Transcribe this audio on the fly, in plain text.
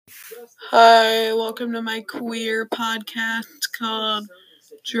Hi, welcome to my queer podcast called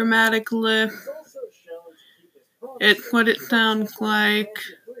Dramatic Lip. It's what it sounds like.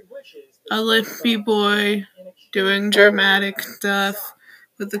 A lippy boy doing dramatic stuff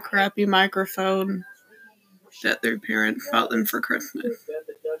with a crappy microphone that their parents bought them for Christmas.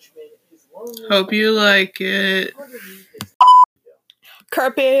 Hope you like it.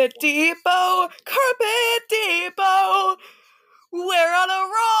 Carpet Depot, we're on a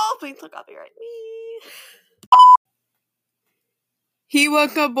roll. Please don't copyright me. He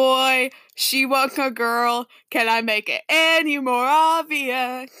was a boy, she was a girl. Can I make it any more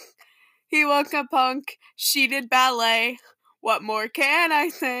obvious? He was a punk, she did ballet. What more can I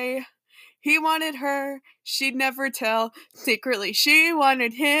say? He wanted her, she'd never tell. Secretly, she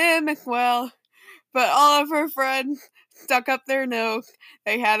wanted him as well. But all of her friends stuck up their nose.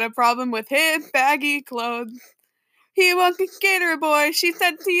 They had a problem with his baggy clothes. He was a skater boy, she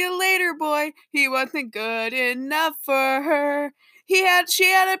said, see you later, boy. He wasn't good enough for her. She had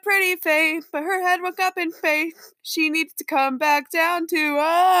a pretty face, but her head was up in space. She needs to come back down to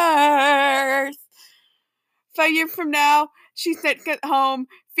earth. 5 years from now, she sits at home,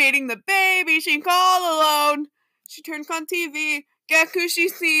 feeding the baby she's all alone. She turns on TV, guess who she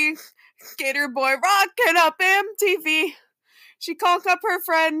sees? Skater boy rocking up MTV. She calls up her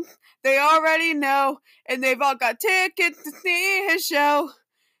friends, they already know, and they've all got tickets to see his show.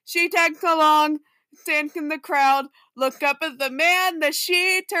 She tags along, stands in the crowd, looked up at the man that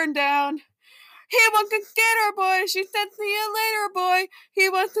she turned down. He wasn't skater boy, she said, see you later, boy. He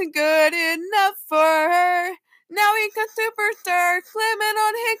wasn't good enough for her. Now he's a superstar, slamming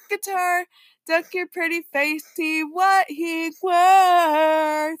on his guitar. Duck your pretty face, see what he's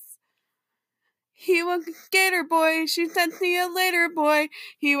worth. He was a skater boy, she said, see you later, boy.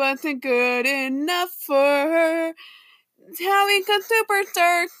 He wasn't good enough for her. Now he's a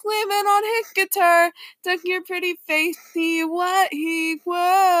superstar, slamming on his guitar. Duck your pretty face, see what he's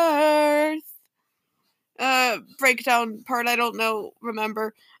worth. Breakdown part I don't know,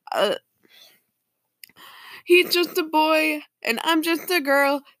 remember. He's just a boy, and I'm just a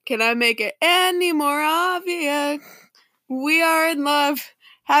girl. Can I make it any more obvious? We are in love,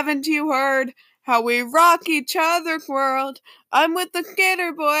 haven't you heard? How we rock each other's world. I'm with the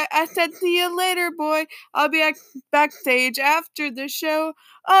skater boy, I said see you later, boy. I'll be backstage after the show.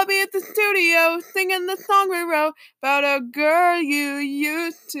 I'll be at the studio singing the song we wrote about a girl you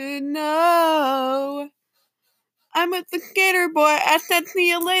used to know. I'm with the skater boy, I said see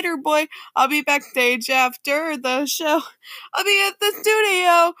you later, boy. I'll be backstage after the show. I'll be at the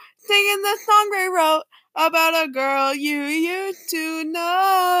studio singing the song we wrote about a girl you used to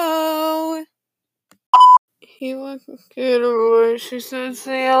know. He was a skater boy, she said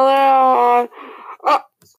see you later.